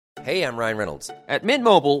Hey, I'm Ryan Reynolds. At Mint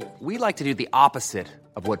Mobile, we like to do the opposite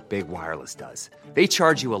of what Big Wireless does. They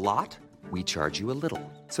charge you a lot, we charge you a little.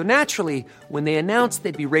 So naturally, when they announced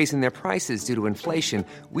they'd be raising their prices due to inflation,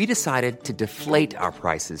 we decided to deflate our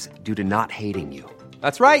prices due to not hating you.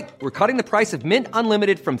 That's right. We're cutting the price of Mint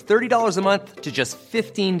Unlimited from $30 a month to just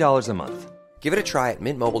 $15 a month. Give it a try at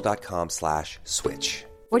mintmobile.com/switch.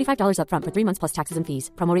 $45 up front for 3 months plus taxes and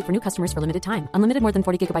fees. Promo rate for new customers for limited time. Unlimited more than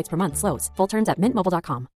 40 gigabytes per month. Slows full terms at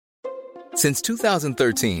mintmobile.com. Since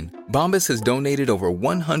 2013, Bombas has donated over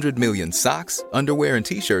 100 million socks, underwear, and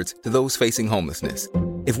T-shirts to those facing homelessness.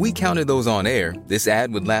 If we counted those on air, this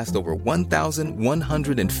ad would last over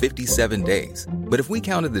 1,157 days. But if we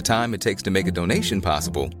counted the time it takes to make a donation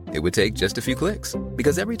possible, it would take just a few clicks.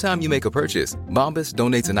 Because every time you make a purchase, Bombas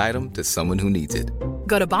donates an item to someone who needs it.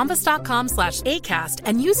 Go to bombas.com/ACAST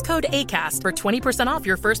and use code ACAST for 20% off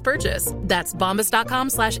your first purchase. That's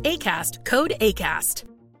bombas.com/ACAST, code ACAST.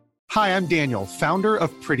 Hi, I'm Daniel, founder of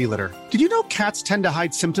Pretty Litter. Did you know cats tend to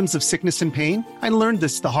hide symptoms of sickness and pain? I learned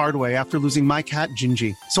this the hard way after losing my cat,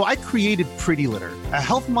 Gingy. So I created Pretty Litter, a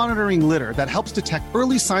health monitoring litter that helps detect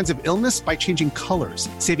early signs of illness by changing colors,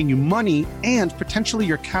 saving you money and potentially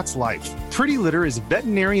your cat's life. Pretty Litter is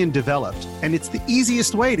veterinarian developed, and it's the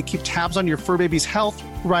easiest way to keep tabs on your fur baby's health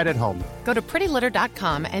right at home. Go to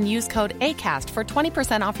prettylitter.com and use code ACAST for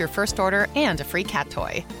 20% off your first order and a free cat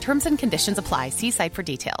toy. Terms and conditions apply. See site for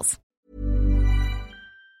details.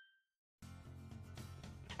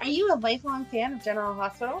 Are you a lifelong fan of General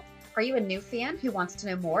Hospital? Are you a new fan who wants to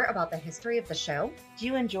know more about the history of the show? Do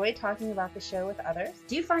you enjoy talking about the show with others?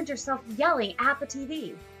 Do you find yourself yelling at the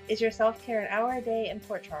TV? Is your self-care an hour a day in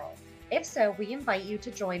Port Charles? If so, we invite you to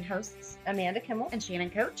join hosts Amanda Kimmel and Shannon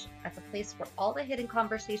Coach at the place where all the hidden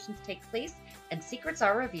conversations take place and secrets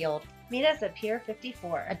are revealed. Meet us at Pier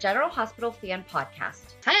 54, a General Hospital fan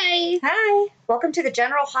podcast. Hi! Hi! Welcome to the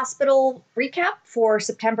General Hospital recap for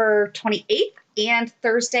September 28th and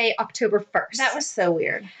Thursday, October 1st. That was so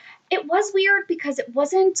weird. It was weird because it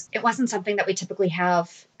wasn't something that we typically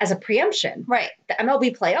have as a preemption. Right. The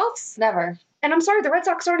MLB playoffs? Never. And I'm sorry, the Red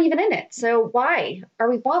Sox aren't even in it. So why are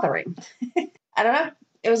we bothering? I don't know.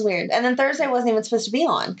 It was weird. And then Thursday wasn't even supposed to be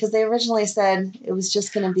on because they originally said it was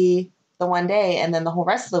just going to be the one day and then the whole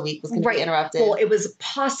rest of the week was going to be interrupted. Well, it was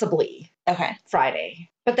possibly Friday.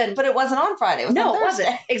 But it wasn't on Friday. It was on Thursday. It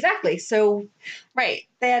wasn't. Exactly. So, right.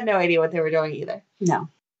 They had no idea what they were doing either. No.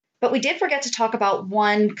 But we did forget to talk about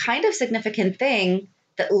one kind of significant thing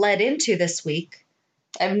that led into this week.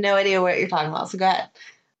 I have no idea what you're talking about, so go ahead.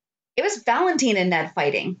 It was Valentine and Ned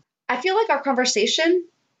fighting. I feel like our conversation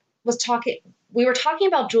we were talking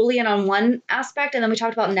about Julian on one aspect, and then we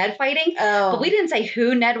talked about Ned fighting. Oh. But we didn't say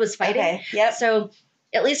who Ned was fighting. Okay, yep. So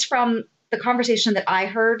at least from the conversation that I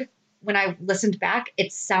heard when I listened back,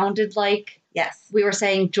 it sounded like we were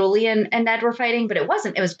saying Julian and Ned were fighting, but it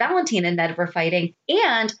wasn't. It was Valentine and Ned were fighting.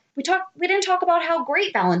 And we didn't talk about how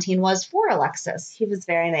great Valentine was for Alexis. He was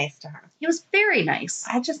very nice to her. He was very nice.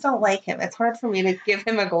 I just don't like him. It's hard for me to give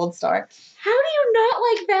him a gold star. How do you not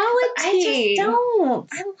like Valentine? I just don't.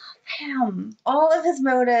 I love him. All of his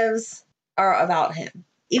motives are about him.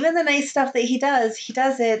 Even the nice stuff that he does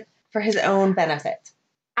it for his own benefit.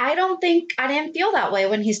 I didn't feel that way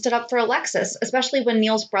when he stood up for Alexis, especially when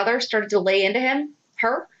Neil's brother started to lay into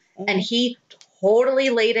her, and he totally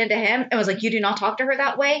laid into him and was like, you do not talk to her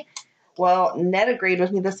that way. Well, Ned agreed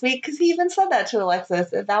with me this week because he even said that to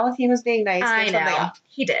Alexis. If Valentine was being nice, I know.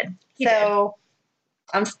 He did.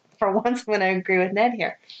 I'm for once going to agree with Ned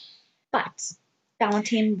here. But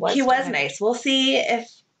Valentine was nice. We'll see if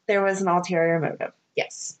there was an ulterior motive.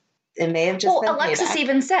 Yes. It may have just been Alexis payback.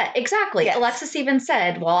 even said, exactly. Yes. Alexis even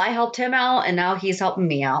said, well, I helped him out and now he's helping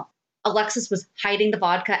me out. Alexis was hiding the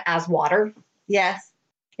vodka as water. Yes.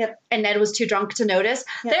 Yep. And Ned was too drunk to notice.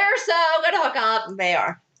 Yep. They're so going to hook up. They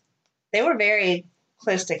are. They were very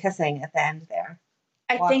close to kissing at the end there.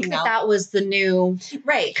 I think that was the new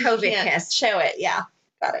COVID kiss. Show it. Yeah.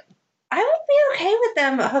 Got it. I would be okay with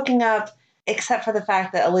them hooking up, except for the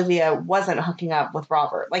fact that Olivia wasn't hooking up with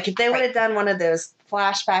Robert. Like, if they would have done one of those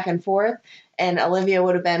flash back and forth, and Olivia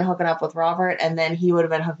would have been hooking up with Robert, and then he would have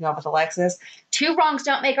been hooking up with Alexis. Two wrongs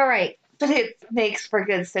don't make a right. But it makes for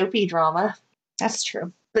good soapy drama. That's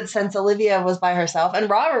true. But since Olivia was by herself, and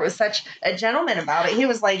Robert was such a gentleman about it, he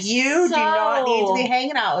was like, you do not need to be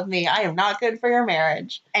hanging out with me. I am not good for your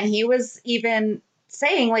marriage. And he was even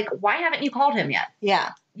saying, like, why haven't you called him yet?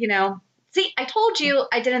 Yeah. You know, see, I told you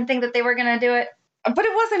I didn't think that they were going to do it. But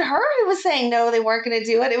it wasn't her who was saying no, they weren't going to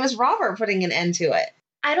do it. It was Robert putting an end to it.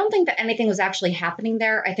 I don't think that anything was actually happening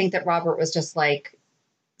there. I think that Robert was just like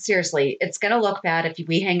seriously, it's going to look bad if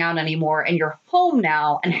we hang out anymore and you're home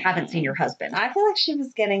now and haven't seen your husband. I feel like she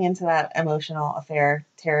was getting into that emotional affair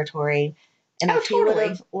territory. And if he would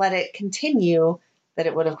have let it continue, that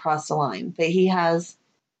it would have crossed the line. But he has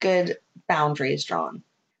good boundaries drawn.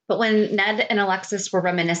 But when Ned and Alexis were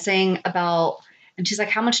reminiscing about, and she's like,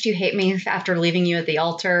 how much do you hate me after leaving you at the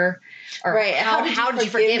altar? Or right. How did you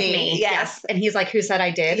forgive me? Yes. And he's like, who said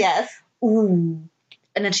I did? Yes. Ooh.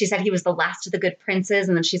 And then she said he was the last of the good princes.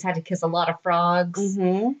 And then she's had to kiss a lot of frogs.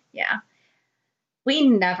 Mm-hmm. Yeah. We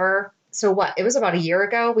never. So what? It was about a year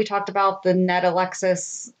ago. We talked about the Ned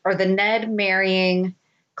marrying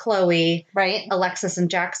Chloe. Right. Alexis and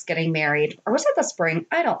Jax getting married. Or was it the spring?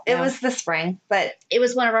 I don't know. It was the spring, but it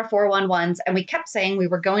was one of our 411s. And we kept saying we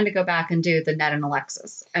were going to go back and do the Ned and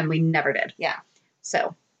Alexis. And we never did. Yeah.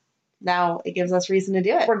 So now it gives us reason to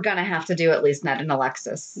do it. We're going to have to do at least Ned and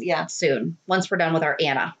Alexis. Yeah. Soon. Once we're done with our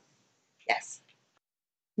Anna. Yes.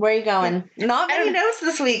 Where are you going? Not many notes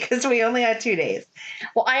this week because we only had 2 days.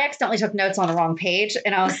 Well, I accidentally took notes on the wrong page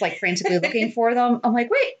and I was like frantically looking for them. I'm like,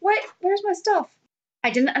 wait, what? Where's my stuff? I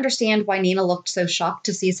didn't understand why Nina looked so shocked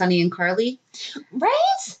to see Sonny and Carly.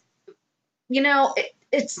 Right? You know,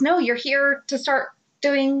 you're here to start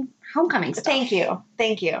doing homecoming stuff. Thank you.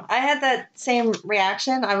 Thank you. I had that same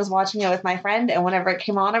reaction. I was watching it with my friend, and whenever it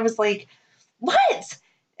came on, I was like, what?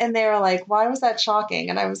 And they were like, why was that shocking?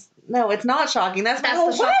 And I was, no, it's not shocking. That's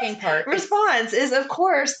the shocking part. Response is, of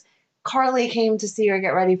course, Carly came to see her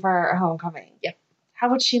get ready for her homecoming. Yep. How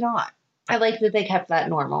would she not? I like that they kept that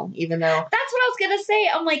normal, even though... That's what I was going to say.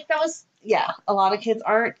 I'm like, that was... Yeah, a lot of kids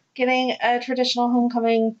aren't getting a traditional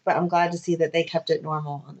homecoming, but I'm glad to see that they kept it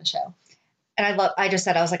normal on the show. And I just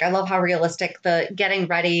said, I was like, I love how realistic the getting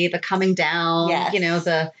ready, the coming down, yes.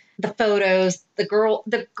 The photos,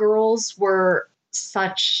 the girls were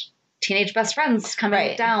such teenage best friends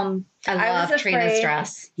coming down. I love Trina's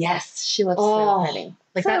dress. Yes, she looks so pretty.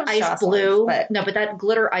 Like that ice blue. No, but that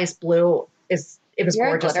glitter ice blue it was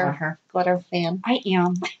gorgeous on her. Glitter fan. I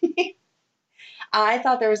am. I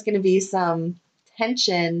thought there was going to be some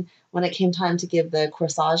tension when it came time to give the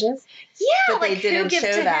corsages. Yeah, but they didn't show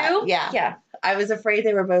that. Who? Yeah. I was afraid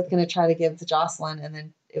they were both going to try to give to Jocelyn, and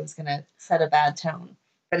then it was going to set a bad tone.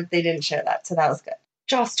 But they didn't show that, so that was good.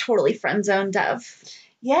 Joss totally friend-zoned Dev.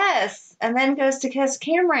 Yes, and then goes to kiss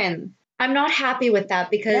Cameron. I'm not happy with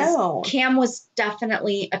that because Cam was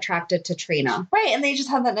definitely attracted to Trina. Right, and they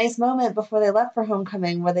just had that nice moment before they left for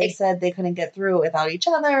homecoming where they said they couldn't get through without each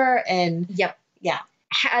other. And yep. Yeah.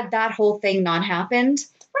 Had that whole thing not happened.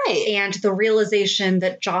 Right. And the realization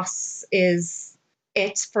that Joss is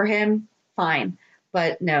it for him, fine.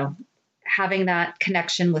 But no, having that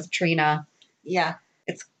connection with Trina. Yeah,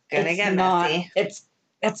 it's going to get messy.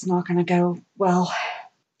 It's not going to go well.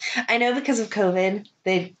 I know because of COVID,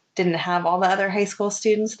 they didn't have all the other high school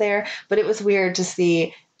students there, but it was weird to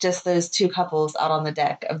see just those two couples out on the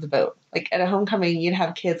deck of the boat. Like at a homecoming, you'd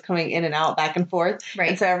have kids coming in and out, back and forth. Right.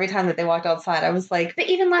 And so every time that they walked outside, I was like... But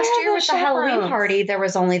even last year with the Halloween party, there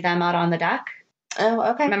was only them out on the deck. Oh,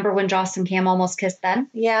 okay. Remember when Joss and Cam almost kissed then?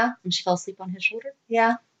 Yeah. And she fell asleep on his shoulder?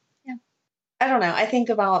 Yeah. Yeah. I don't know. I think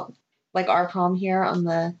about like our prom here on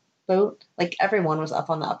the boat. Like everyone was up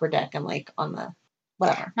on the upper deck and like on the...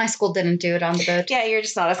 Whatever. My school didn't do it on the boat. Yeah, you're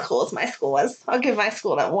just not as cool as my school was. I'll give my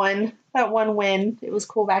school that one win. It was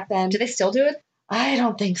cool back then. Do they still do it? I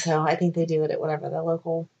don't think so. I think they do it at whatever the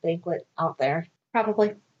local banquet out there.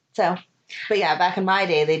 Probably. So, but yeah, back in my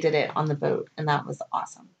day, they did it on the boat, and that was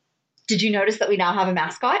awesome. Did you notice that we now have a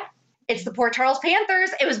mascot? It's the Port Charles Panthers.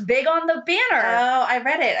 It was big on the banner. Oh, I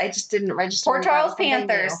read it. I just didn't register. Port Charles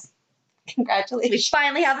Panthers. Congratulations. We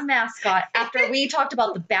finally have a mascot after we talked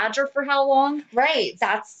about the Badger for how long? Right.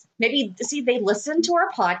 That's maybe, see, they listened to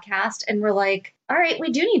our podcast and were like, all right,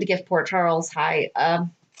 we do need to give Port Charles high.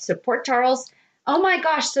 So Port Charles, oh my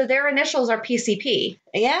gosh, so their initials are PCP.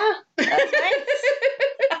 Yeah, that's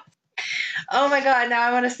right. Oh my God, now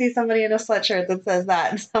I want to see somebody in a sweatshirt that says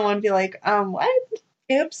that and someone be like, what?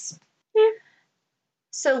 Oops. Yeah.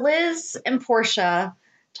 So Liz and Portia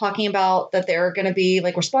talking about that they're going to be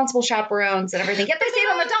like responsible chaperones and everything. Yet they stayed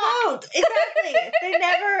on the dock.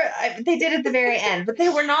 Exactly. They did at the very end, but they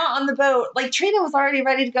were not on the boat. Like Trina was already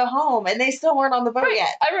ready to go home and they still weren't on the boat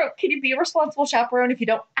yet. I wrote, can you be a responsible chaperone if you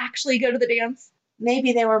don't actually go to the dance?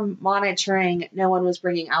 Maybe they were monitoring no one was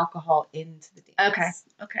bringing alcohol into the dance.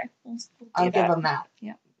 Okay. I'll give them that.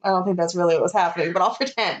 Yeah. I don't think that's really what was happening, but I'll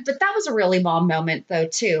pretend. But that was a really mom moment, though,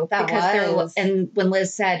 too. And when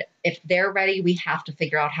Liz said, if they're ready, we have to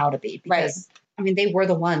figure out how to be. Because, right. I mean, they were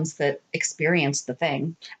the ones that experienced the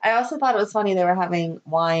thing. I also thought it was funny they were having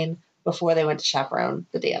wine before they went to chaperone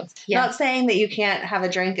the dance. Yeah. Not saying that you can't have a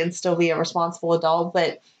drink and still be a responsible adult,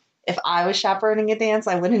 but if I was chaperoning a dance,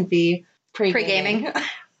 I wouldn't be pre-gaming.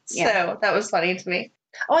 So that was funny to me.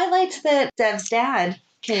 Oh, I liked that Dev's dad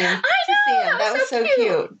came to see him. That was so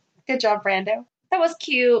cute. Good job, Brando. That was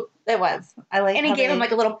cute. It was. I liked And he gave him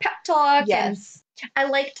like a little pep talk. Yes. And I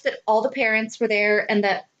liked that all the parents were there and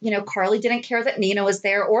that, Carly didn't care that Nina was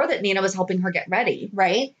there or that Nina was helping her get ready.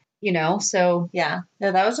 Right. So. Yeah.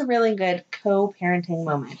 No, that was a really good co-parenting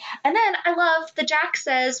moment. And then I love that Jack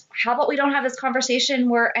says, how about we don't have this conversation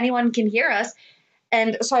where anyone can hear us?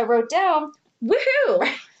 And so I wrote down, woohoo.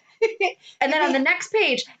 And then on the next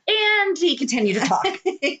page, and he continued to talk.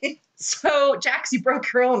 So, Jax, you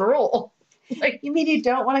broke your own rule. Like, you mean you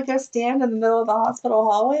don't want to go stand in the middle of the hospital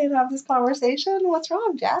hallway and have this conversation? What's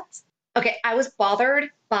wrong, Jax? Okay, I was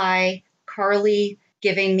bothered by Carly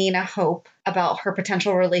giving Nina hope about her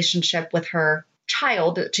potential relationship with her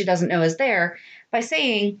child that she doesn't know is there by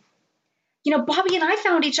saying, Bobby and I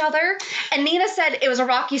found each other. And Nina said it was a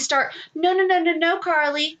rocky start. No,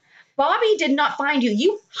 Carly. Bobby did not find you.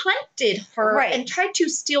 You hunted her and tried to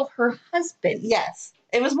steal her husband. Yes.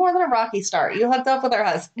 It was more than a rocky start. You hooked up with her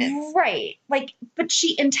husband. Right. But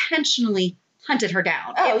she intentionally hunted her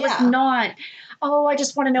down. Oh, it was not, I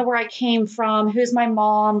just want to know where I came from. Who's my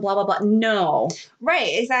mom? Blah, blah, blah. No.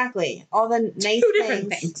 Right. Exactly. All the nice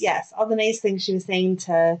things. Yes. All the nice things she was saying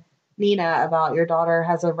to Nina about your daughter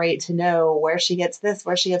has a right to know where she gets this,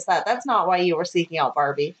 where she gets that. That's not why you were seeking out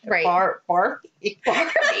Barbie. Right. Barbie.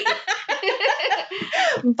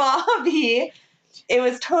 Bobby. It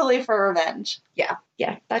was totally for revenge. Yeah.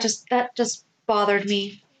 That just bothered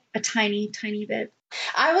me a tiny, tiny bit.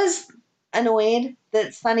 I was annoyed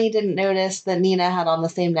that Sonny didn't notice that Nina had on the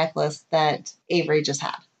same necklace that Avery just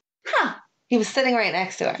had. Huh. He was sitting right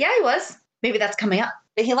next to her. Yeah, he was. Maybe that's coming up.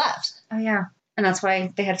 But he left. Oh, yeah. And that's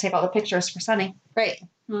why they had to take all the pictures for Sonny. Right.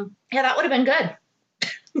 Yeah, that would have been good.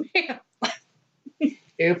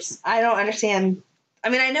 Oops. I don't understand. I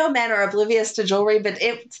mean, I know men are oblivious to jewelry, but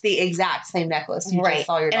it's the exact same necklace you just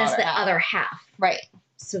saw your daughter and it's the have. other half. Right.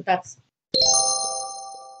 So that's...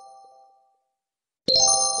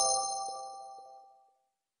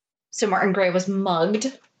 So Martin Gray was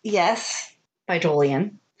mugged. Yes. By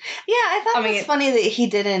Julian. Yeah, I thought it was funny that he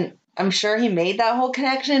didn't... I'm sure he made that whole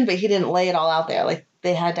connection, but he didn't lay it all out there. Like,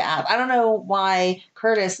 they had to ask. I don't know why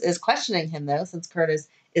Curtis is questioning him, though, since Curtis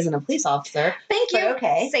isn't a police officer. Thank you.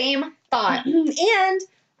 Okay. Same thought. And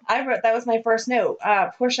I wrote, that was my first note.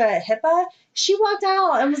 Portia Hippa, she walked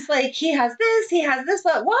out and was like, he has this,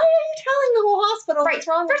 but why are you telling the whole hospital what's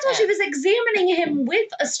wrong with him? First of all, she was examining him with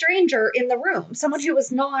a stranger in the room. Someone who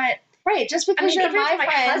was not... Right, just because you're my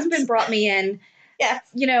friend. Husband brought me in. Yes.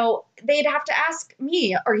 They'd have to ask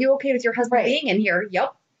me, are you okay with your husband being in here?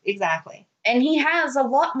 Yep. Exactly. And he has a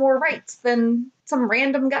lot more rights than some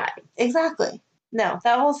random guy. Exactly. No,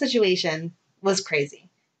 that whole situation was crazy.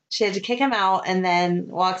 She had to kick him out and then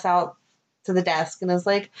walks out to the desk and is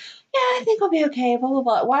like, yeah, I think I'll be okay, blah, blah,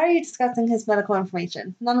 blah. Why are you discussing his medical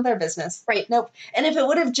information? None of their business. Right. Nope. And if it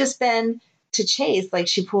would have just been to Chase, like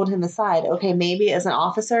she pulled him aside, okay, maybe as an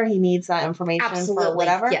officer he needs that information for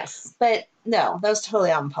whatever. Yes. But no, that was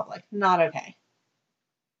totally out in public. Not okay.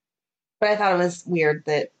 But I thought it was weird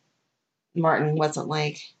that Martin wasn't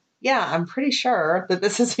like, yeah, I'm pretty sure that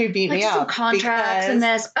this is who beat me up. Some contracts and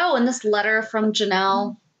this. Oh, and this letter from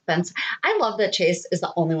Janelle Benson. I love that Chase is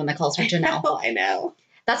the only one that calls her Janelle. I know.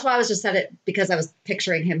 That's why I was just said it, because I was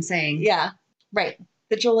picturing him saying. Yeah, right.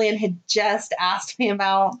 That Julian had just asked me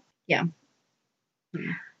about. Yeah.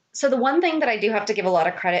 So the one thing that I do have to give a lot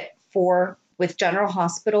of credit for with General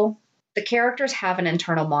Hospital, the characters have an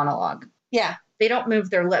internal monologue. Yeah. They don't move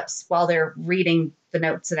their lips while they're reading the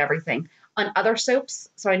notes and everything. On other soaps,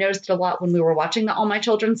 so I noticed it a lot when we were watching the All My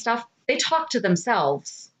Children stuff, they talk to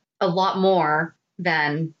themselves a lot more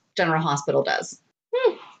than General Hospital does.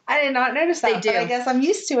 I did not notice that. They do. But I guess I'm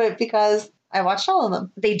used to it because I watched all of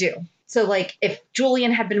them. They do. So like if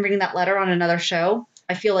Julian had been reading that letter on another show,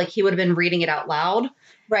 I feel like he would have been reading it out loud.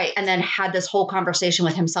 Right. And then had this whole conversation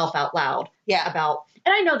with himself out loud. Yeah. About,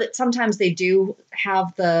 and I know that sometimes they do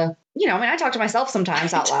have the, I talk to myself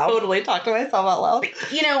sometimes out loud. Totally talk to myself out loud.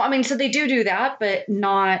 So they do that, but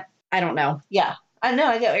not, I don't know. Yeah. I know.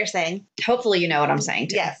 I get what you're saying. Hopefully you know what I'm saying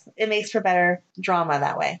too. Yes. It makes for better drama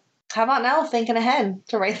that way. How about now thinking ahead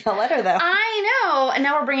to write the letter, though? I know. And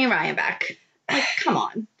now we're bringing Ryan back. Like, come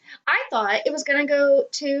on. I thought it was going to go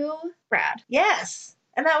to Brad. Yes.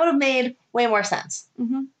 And that would have made way more sense.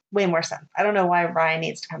 Mm-hmm. Way more sense. I don't know why Ryan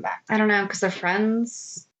needs to come back. I don't know, because they're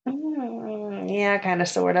friends. Yeah, kind of,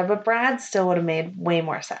 sort of. But Brad still would have made way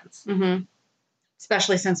more sense. Mm-hmm.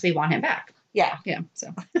 Especially since we want him back. Yeah. Yeah.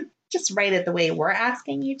 So Just write it the way we're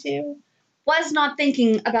asking you to. Was not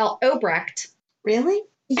thinking about Obrecht. Really?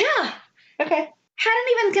 Yeah. Okay.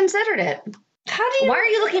 Hadn't even considered it. How do you? Why are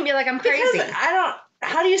you looking at me like I'm crazy? Because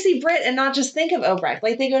how do you see Britt and not just think of Obrecht?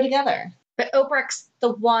 Like, they go together. But Obrecht's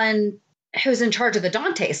the one who's in charge of the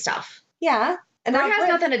Dante stuff. Yeah. And Britt has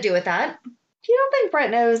nothing to do with that. You don't think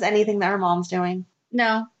Britt knows anything that her mom's doing?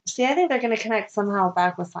 No. See, I think they're going to connect somehow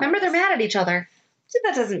back with Cyrus. Remember, they're mad at each other. See,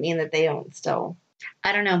 that doesn't mean that they don't still.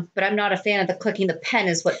 I don't know, but I'm not a fan of the clicking the pen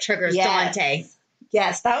is what triggers Dante.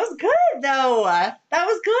 Yes, that was good, though. That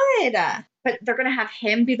was good. But they're going to have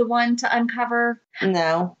him be the one to uncover.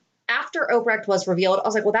 No. After Obrecht was revealed, I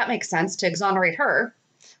was like, well, that makes sense to exonerate her.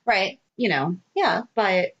 Right. You know. Yeah.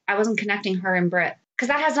 But I wasn't connecting her and Britt. Because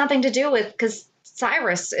that has nothing to do with, because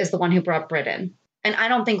Cyrus is the one who brought Britt in. And I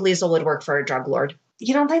don't think Liesl would work for a drug lord.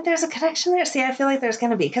 You don't think there's a connection there? See, I feel like there's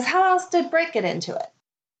going to be. Because how else did Britt get into it?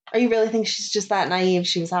 Or you really think she's just that naive?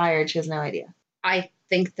 She was hired. She has no idea. I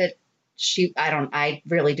think that I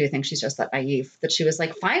really do think she's just that naive. That she was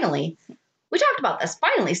like, finally, we talked about this.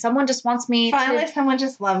 Finally, someone just wants me. Finally, someone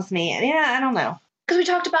just loves me. And yeah, I don't know. Because we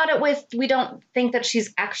talked about it we don't think that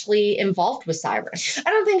she's actually involved with Cyrus. I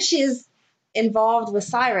don't think she's involved with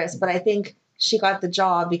Cyrus, but I think she got the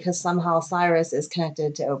job because somehow Cyrus is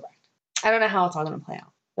connected to Obrecht. I don't know how it's all going to play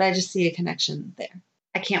out, but I just see a connection there.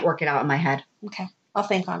 I can't work it out in my head. Okay. I'll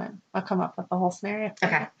think on it. I'll come up with the whole scenario.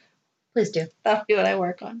 Okay. Please do. That'll be what I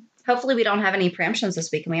work on. Hopefully we don't have any preemptions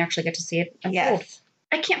this week and we actually get to see it unfold. Yes.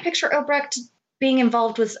 I can't picture Obrecht being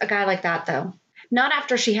involved with a guy like that, though. Not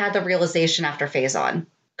after she had the realization after Phazon,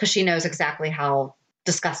 because she knows exactly how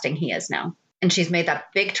disgusting he is now. And she's made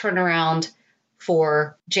that big turnaround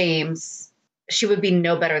for James. She would be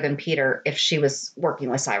no better than Peter if she was working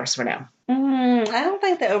with Cyrus for now. I don't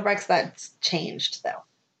think that Obrecht's that changed, though.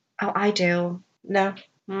 Oh, I do. No.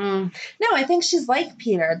 No, I think she's like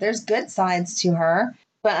Peter. There's good sides to her,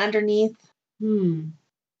 but underneath, I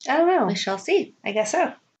don't know. We shall see. I guess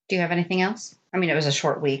so. Do you have anything else? I mean, it was a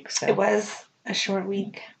short week, so. It was a short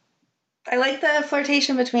week. I like the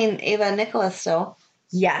flirtation between Ava and Nicholas still.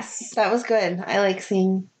 Yes. That was good. I like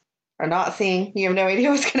seeing, or not seeing. You have no idea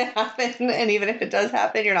what's going to happen, and even if it does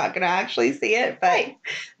happen, you're not going to actually see it, but... Right.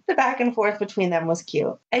 The back and forth between them was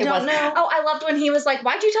cute. I don't know. Oh, I loved when he was like,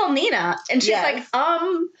 why'd you tell Nina? And she's like,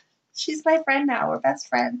 she's my friend now. We're best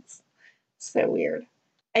friends. So weird.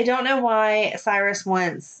 I don't know why Cyrus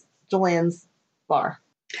wants Julian's bar.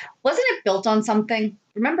 Wasn't it built on something?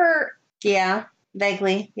 Remember? Yeah,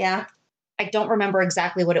 vaguely. Yeah. I don't remember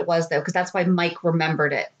exactly what it was, though, because that's why Mike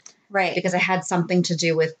remembered it. Right. Because it had something to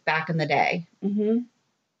do with back in the day. Mm-hmm.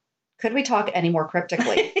 Could we talk any more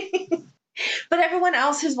cryptically? But everyone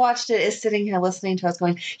else who's watched it is sitting here listening to us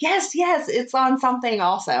going, yes, it's on something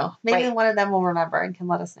also. Maybe one of them will remember and can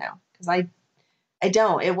let us know. Because I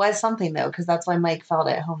don't. It was something, though, because that's why Mike felt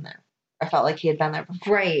at home there. I felt like he had been there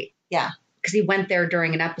before. Right. Yeah. Because he went there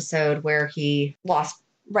during an episode where he lost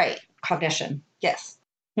cognition. Yes.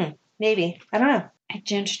 Maybe. I don't know. I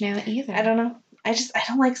don't know either. I don't know. I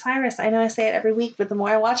don't like Cyrus. I know I say it every week, but the more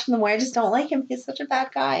I watch him, the more I just don't like him. He's such a bad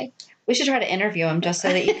guy. We should try to interview him just so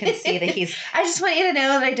that you can see that he's... I just want you to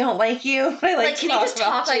know that I don't like you. I like can you just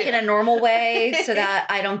talk like in a normal way so that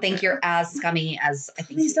I don't think you're as scummy as I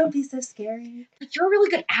think. Please don't be so scary. You're a really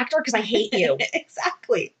good actor because I hate you.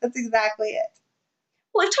 Exactly. That's exactly it.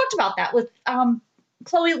 Well, we've talked about that with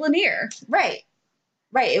Chloe Lanier. Right.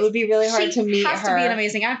 It would be really hard to meet her. She has to be an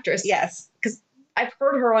amazing actress. Yes. Because I've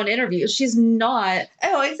heard her on interviews. She's not...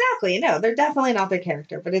 Oh, exactly. No, they're definitely not their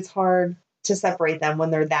character, but it's hard to separate them when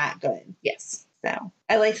they're that good. Yes. So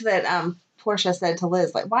I liked that Portia said to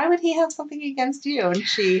Liz, like, why would he have something against you? And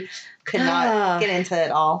she could not get into it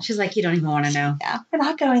all. She's like, you don't even want to know. Yeah. We're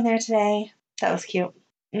not going there today. That was cute.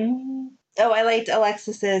 Oh, I liked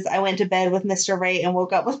Alexis's, I went to bed with Mr. Right and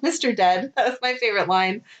woke up with Mr. Dead. That was my favorite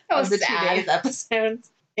line of the 2 days episodes.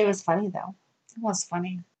 It was funny, though. It was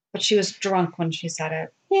funny. But she was drunk when she said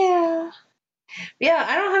it. Yeah. Yeah,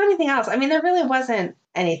 I don't have anything else. I mean, there really wasn't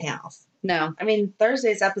anything else. No. I mean,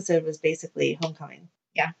 Thursday's episode was basically Homecoming.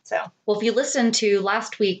 Yeah. So. Well, if you listened to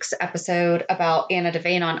last week's episode about Anna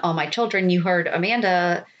Devane on All My Children, you heard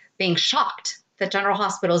Amanda being shocked that General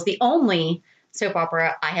Hospital is the only soap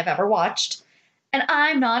opera I have ever watched. And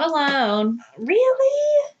I'm not alone.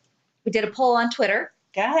 Really? We did a poll on Twitter.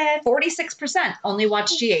 Go ahead. 46% only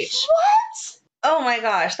watched GH. What? Oh my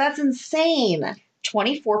gosh, that's insane.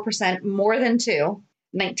 24% more than 2.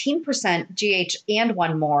 19% GH and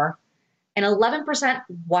one more. And 11%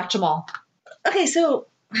 watch them all. Okay, so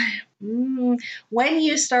when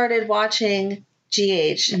you started watching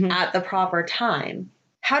GH at the proper time,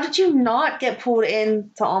 How did you not get pulled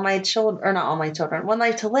into All My Children, or not All My Children, One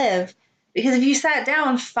Life to Live? Because if you sat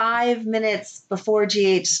down 5 minutes before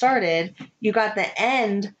GH started, you got the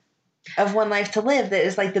end of One Life to Live that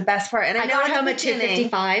is like the best part. And I know got home at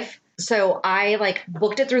 2:55, so I like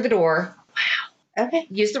booked it through the door. Wow. Okay.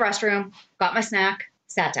 Used the restroom, got my snack,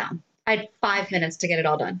 sat down. I had 5 minutes to get it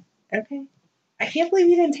all done. Okay. I can't believe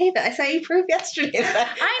you didn't tape it. I sent you proof yesterday. I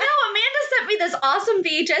know. Amanda sent me this awesome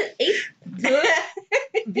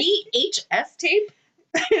VHS tape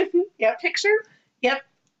picture. Yep.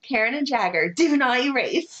 Karen and Jagger, do not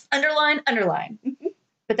erase. Underline.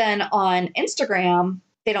 But then on Instagram,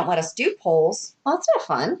 they don't let us do polls. Well, that's not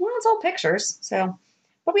fun. Well, it's all pictures. So,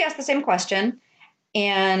 but we asked the same question.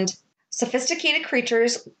 And sophisticated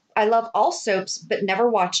creatures, I love all soaps, but never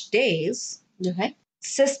watched Days. Okay.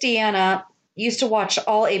 Sis Deanna used to watch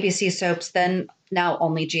all ABC soaps, then now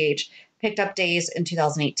only GH. Picked up Days in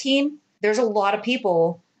 2018. There's a lot of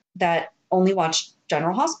people that only watch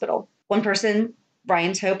General Hospital. One person,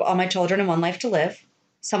 Ryan's Hope, All My Children, and One Life to Live.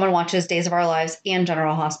 Someone watches Days of Our Lives and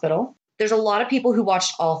General Hospital. There's a lot of people who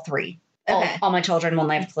watched all three. Okay. All My Children, One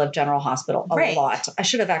Life to Live, General Hospital. A lot. I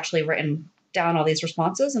should have actually written down all these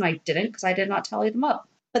responses, and I didn't because I did not tally them up.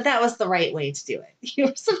 But that was the right way to do it. You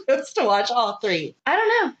were supposed to watch all three. I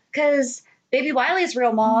don't know, because Baby Wiley's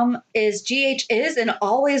real mom is GH is and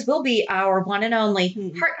always will be our one and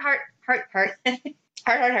only. Heart.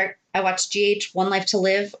 Heart. I watched GH, One Life to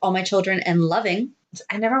Live, All My Children, and Loving.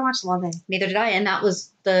 I never watched Loving. Neither did I, and that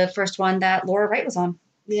was the first one that Laura Wright was on.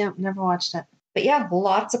 Yeah, never watched it. But yeah,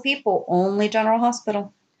 lots of people, only General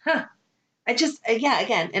Hospital. Huh.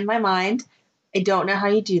 Again, in my mind, I don't know how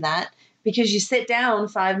you do that. Because you sit down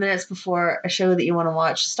 5 minutes before a show that you want to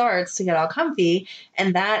watch starts to get all comfy,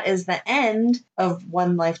 and that is the end of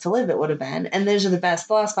One Life to Live, it would have been. And those are the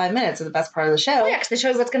last 5 minutes are the best part of the show. Oh, yeah, because it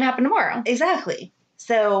shows what's going to happen tomorrow. Exactly.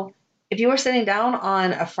 So if you were sitting down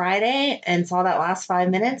on a Friday and saw that last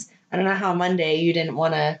 5 minutes, I don't know how Monday you didn't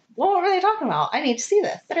want to, well, what were they talking about? I need to see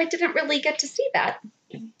this. But I didn't really get to see that.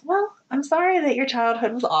 Well, I'm sorry that your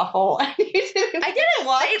childhood was awful. I didn't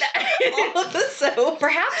watch say that. All of the soap.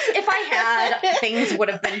 Perhaps if I had, things would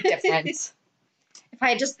have been different. If I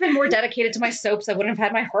had just been more dedicated to my soaps, I wouldn't have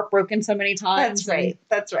had my heart broken so many times.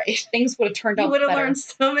 That's right. Things would have turned out better. You would have learned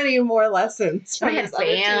so many more lessons. I had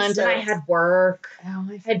band, and I had work. Oh,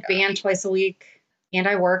 I had band twice a week, and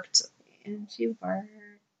I worked. And you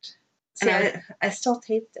worked. And I still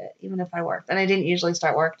taped it, even if I worked. And I didn't usually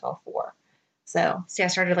start work till 4. So, see, I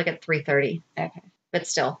started like at 3:30. Okay. But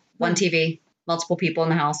still, one TV, multiple people in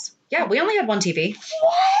the house. Yeah, we only had one TV.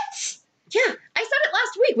 What? Yeah, I said it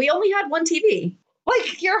last week. We only had one TV.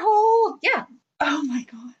 Like your whole... Yeah. Oh my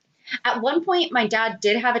God. At one point, my dad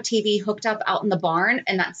did have a TV hooked up out in the barn,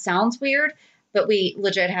 and that sounds weird, but we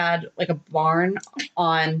legit had like a barn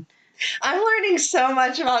on... I'm learning so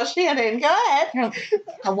much about Shannon. Go ahead.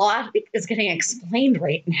 A lot is getting explained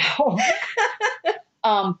right now.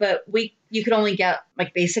 But you could only get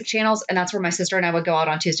like basic channels, and that's where my sister and I would go out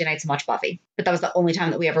on Tuesday nights and watch Buffy. But that was the only time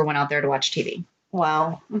that we ever went out there to watch TV.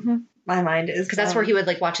 Wow. Mm-hmm. My mind is... Because that's where he would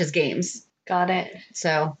like watch his games. Got it.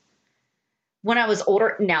 So when I was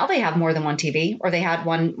older, now they have more than one TV, or they had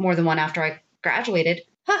more than one after I graduated.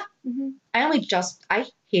 Huh. Mm-hmm. I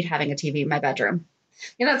hate having a TV in my bedroom.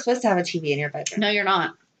 You're not supposed to have a TV in your bedroom. No, you're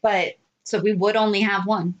not. But... So we would only have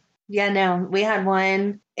one. Yeah, no. We had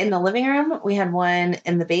one in the living room. We had one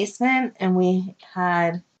in the basement. And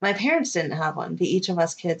my parents didn't have one, but each of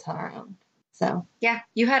us kids had our own. So. Yeah,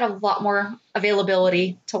 you had a lot more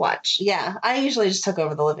availability to watch. Yeah, I usually just took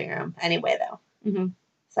over the living room anyway, though. Mm-hmm.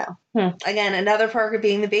 So, again, another perk of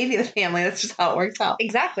being the baby of the family. That's just how it works out.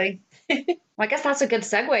 Exactly. Well, I guess that's a good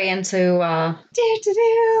segue into...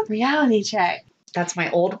 reality check. That's my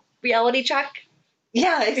old reality check.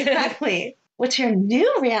 Yeah, exactly. What's your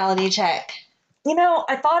new reality check? You know,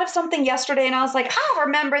 I thought of something yesterday and I was like, I'll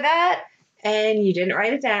remember that. And you didn't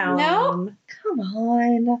write it down. No. Come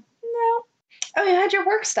on. No. Oh, you had your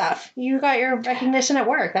work stuff. You got your recognition at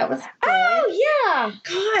work. That was good. Oh, yeah.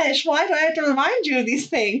 Gosh, why do I have to remind you of these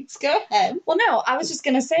things? Go ahead. Well, no, I was just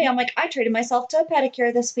going to say, I'm like, I treated myself to a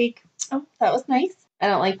pedicure this week. Oh, that was nice. I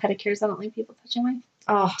don't like pedicures. I don't like people touching my...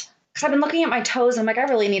 Oh, because I've been looking at my toes. I'm like, I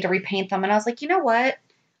really need to repaint them. And I was like, you know what?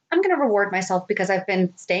 I'm going to reward myself because I've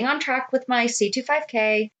been staying on track with my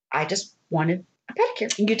C25K. I just wanted a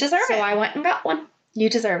pedicure. You deserve it. So I went and got one. You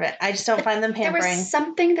deserve it. I just don't find them pampering. There was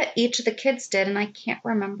something that each of the kids did, and I can't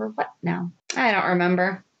remember what now. I don't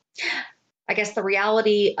remember. I guess the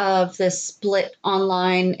reality of this split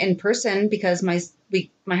online in person, because my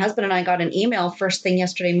husband and I got an email first thing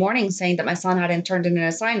yesterday morning saying that my son hadn't turned in an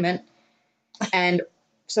assignment. And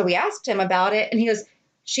so we asked him about it, and he goes,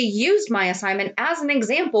 she used my assignment as an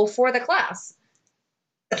example for the class.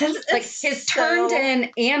 Like his turned in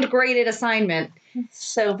and graded assignment.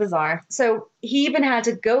 So bizarre. So he even had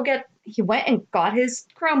to he went and got his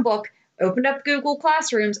Chromebook, opened up Google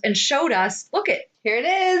Classrooms, and showed us, look here it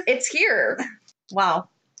is. It's here. Wow.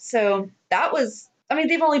 So that was, I mean,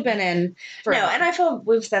 they've only been in for and I feel,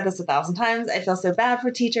 we've said this 1,000 times, I feel so bad for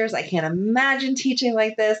teachers. I can't imagine teaching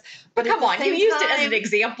like this. But come on, you used it as an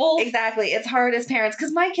example. Exactly. It's hard as parents,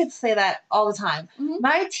 because my kids say that all the time. Mm-hmm.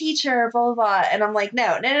 My teacher, blah, blah, blah. And I'm like,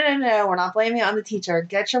 no. We're not blaming it on the teacher.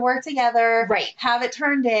 Get your work together. Right. Have it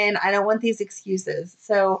turned in. I don't want these excuses.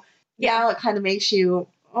 So now it kind of makes you,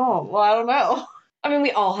 oh, well, I don't know. I mean,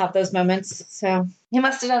 we all have those moments. So you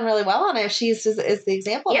must have done really well on it if she is the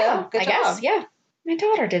example. Yeah, though. Good I job. guess. Yeah. My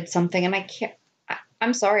daughter did something and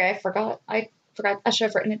I'm sorry. I forgot. I should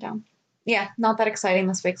have written it down. Yeah. Not that exciting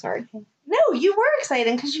this week. Sorry. No, you were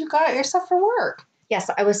exciting because you got your stuff for work.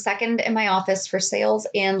 Yes. I was second in my office for sales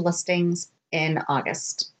and listings in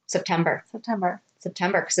September.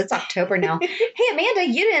 Because it's October now. Hey, Amanda,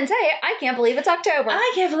 you didn't say it. I can't believe it's October.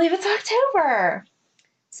 I can't believe it's October.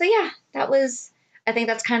 So yeah, I think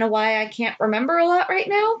that's kind of why I can't remember a lot right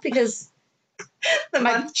now, because the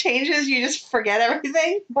month changes, you just forget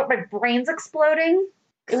everything. But my brain's exploding.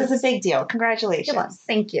 It was a big deal. Congratulations. It was.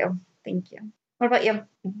 Thank you. What about you?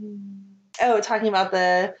 Oh, talking about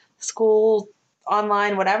the school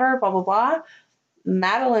online, whatever, blah, blah, blah.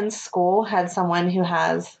 Madeline's school had someone who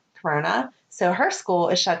has corona. So her school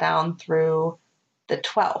is shut down through the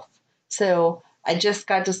 12th. So I just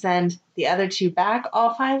got to send the other two back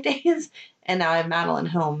all 5 days. And now I have Madeline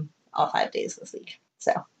home all 5 days this week.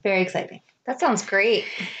 So very exciting. That sounds great.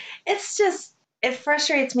 It's just, it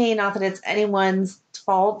frustrates me, not that it's anyone's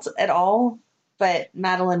fault at all, but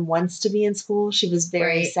Madeline wants to be in school. She was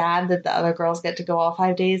very sad that the other girls get to go all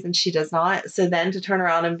 5 days and she does not. So then to turn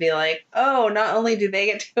around and be like, oh, not only do they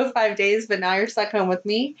get to go 5 days, but now you're stuck home with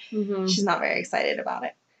me. Mm-hmm. She's not very excited about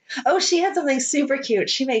it. Oh, she had something super cute.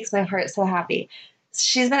 She makes my heart so happy.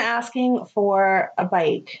 She's been asking for a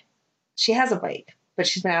bike. She has a bike, but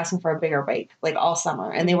she's been asking for a bigger bike like all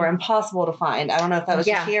summer, and they were impossible to find. I don't know if that was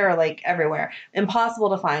just here or like everywhere. Impossible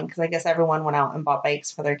to find because I guess everyone went out and bought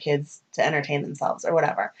bikes for their kids to entertain themselves or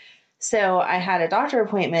whatever. So I had a doctor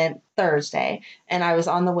appointment Thursday, and I was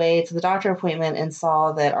on the way to the doctor appointment and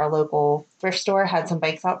saw that our local thrift store had some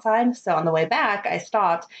bikes outside. So on the way back, I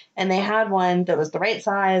stopped, and they had one that was the right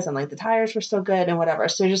size, and like the tires were still good and whatever.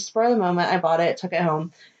 So just spur of the moment, I bought it, took it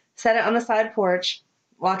home, set it on the side porch,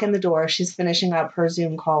 walk in the door. She's finishing up her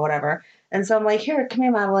Zoom call, whatever. And so I'm like, here, come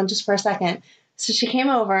here, Madeline, just for a second. So she came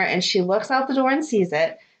over and she looks out the door and sees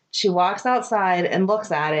it. She walks outside and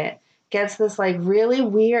looks at it, gets this like really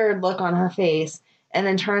weird look on her face, and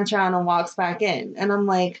then turns around and walks back in. And I'm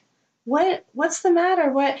like, what's the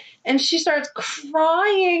matter? What? And she starts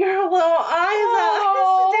crying her little eyes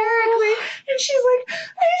out hysterically. And she's like,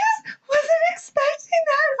 I just wasn't expecting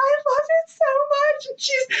that. I love it so much. And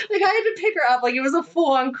she's like, I had to pick her up. Like it was a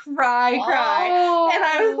full on cry. And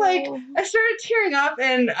I was like, I started tearing up,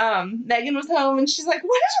 and Megan was home and she's like,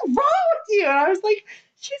 what is wrong with you? And I was like,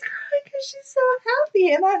 she's crying because she's so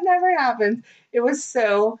happy. And that never happened. It was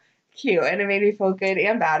so cute, and it made me feel good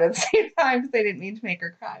and bad at the same time because I didn't mean to make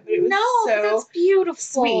her cry. But it was so that's beautiful.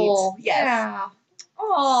 Sweet. Yes. Yeah.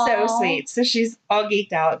 Aww. So sweet. So she's all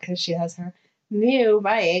geeked out because she has her new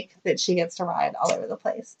bike that she gets to ride all over the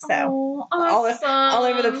place. So awesome. all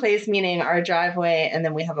over the place, meaning our driveway, and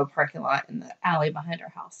then we have a parking lot in the alley behind our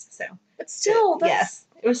house. So, but still, yes,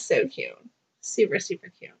 it was so cute. Super, super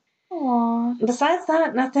cute. Aww. Besides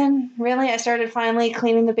that, nothing really. I started finally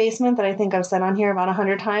cleaning the basement that I think I've said on here about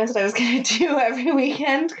 100 times that I was going to do every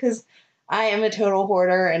weekend because I am a total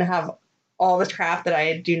hoarder and have all the crap that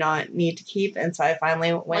I do not need to keep. And so I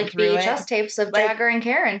finally went through it. VHS tapes of Jagger and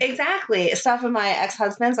Karen. Exactly. Stuff of my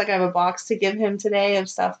ex-husband's. Like I have a box to give him today of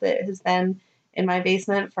stuff that has been in my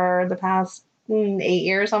basement for the past 8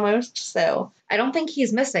 years almost. So I don't think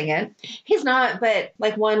he's missing it. He's not, but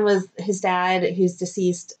like one was his dad, who's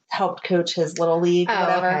deceased, helped coach his little league or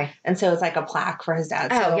whatever. Okay. And so it's like a plaque for his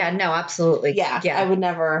dad. Oh, yeah, no, absolutely. Yeah, I would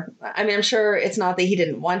never, I mean, I'm sure it's not that he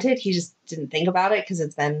didn't want it. He just didn't think about it because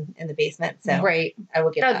it's been in the basement. So I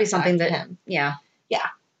would give that would be something that him. Yeah.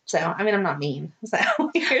 So, I mean, I'm not mean. So, no,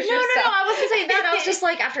 I wasn't saying that. I was just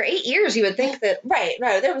like, after 8 years, you would think that. Right.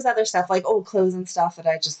 No, there was other stuff like old clothes and stuff that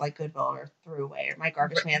I just like Goodwill or threw away, or my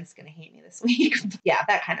garbage man's going to hate me this week. Yeah,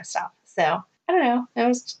 that kind of stuff. So, I don't know.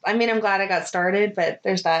 I'm glad I got started, but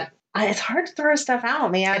there's that It's hard to throw stuff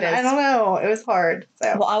out, man. It is. I don't know. It was hard.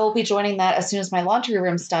 So. Well, I will be joining that as soon as my laundry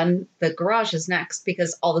room's done. The garage is next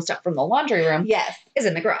because all the stuff from the laundry room is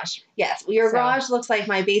in the garage. Yes. Your garage looks like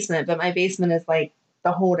my basement, but my basement is like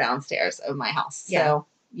the whole downstairs of my house. Yeah. So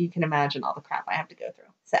you can imagine all the crap I have to go through.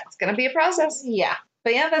 So it's going to be a process. Yeah.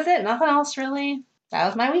 But yeah, that's it. Nothing else really. That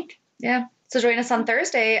was my week. Yeah. So join us on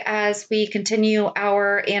Thursday as we continue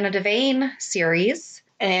our Anna Devane series.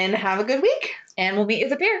 And have a good week. And we'll meet you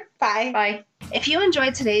at the pier. Bye. Bye. If you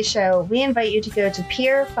enjoyed today's show, we invite you to go to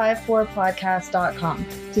pier54podcast.com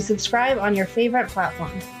to subscribe on your favorite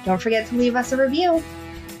platform. Don't forget to leave us a review.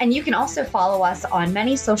 And you can also follow us on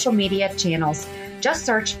many social media channels. Just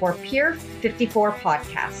search for Pier 54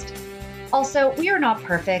 Podcast. Also, we are not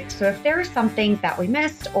perfect, so if there is something that we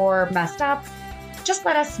missed or messed up, just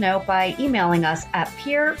let us know by emailing us at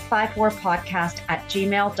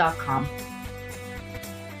pier54podcast@gmail.com.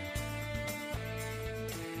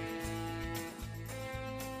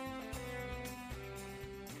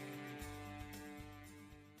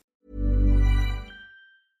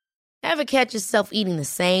 Ever catch yourself eating the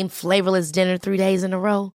same flavorless dinner 3 days in a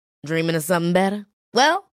row? Dreaming of something better?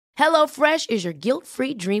 Well, HelloFresh is your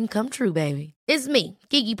guilt-free dream come true, baby. It's me,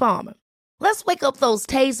 Keke Palmer. Let's wake up those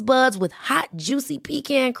taste buds with hot, juicy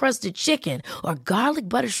pecan-crusted chicken or garlic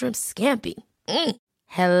butter shrimp scampi.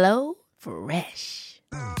 Hello Fresh.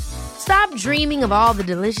 Stop dreaming of all the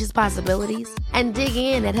delicious possibilities and dig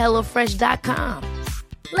in at HelloFresh.com.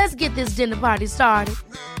 Let's get this dinner party started.